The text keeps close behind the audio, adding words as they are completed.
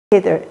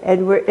together,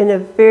 and we're in a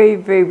very,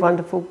 very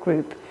wonderful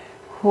group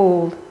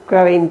called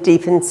Growing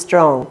Deep and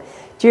Strong.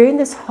 During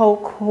this whole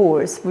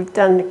course, we've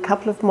done a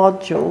couple of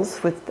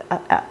modules with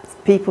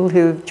people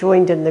who have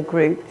joined in the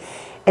group,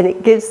 and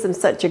it gives them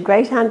such a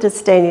great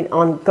understanding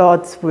on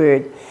God's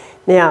Word.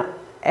 Now,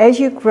 as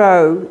you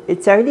grow,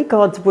 it's only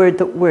God's Word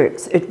that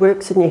works. It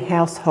works in your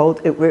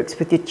household, it works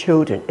with your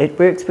children, it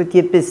works with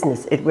your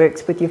business, it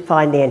works with your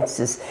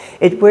finances,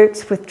 it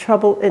works with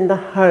trouble in the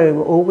home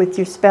or with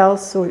your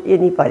spouse or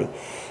anybody.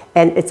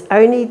 And it's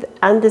only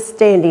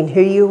understanding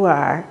who you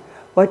are,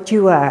 what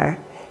you are,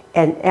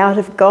 and out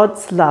of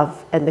God's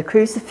love and the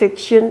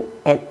crucifixion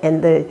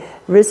and the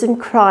risen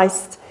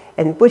Christ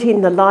and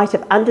putting the light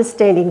of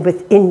understanding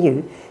within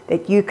you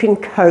that you can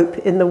cope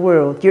in the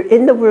world. You're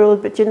in the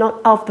world, but you're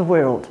not of the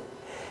world.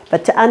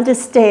 But to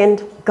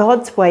understand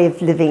God's way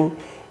of living,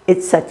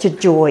 it's such a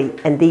joy.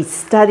 And these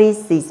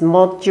studies, these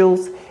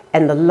modules,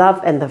 and the love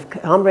and the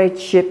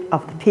comradeship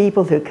of the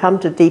people who come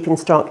to Deep and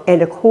Strong,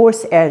 and of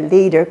course our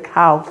leader,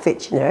 Carl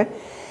Fitchner,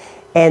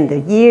 and the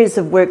years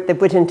of work they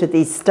put into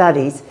these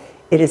studies,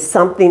 it is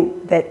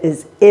something that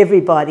is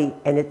everybody,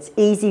 and it's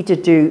easy to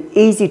do,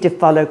 easy to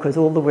follow because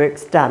all the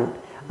work's done.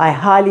 I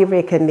highly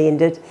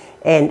recommend it,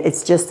 and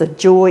it's just a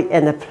joy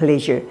and a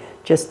pleasure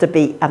just to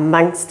be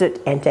amongst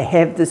it and to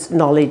have this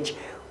knowledge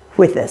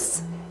with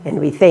us.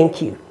 And we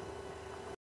thank you.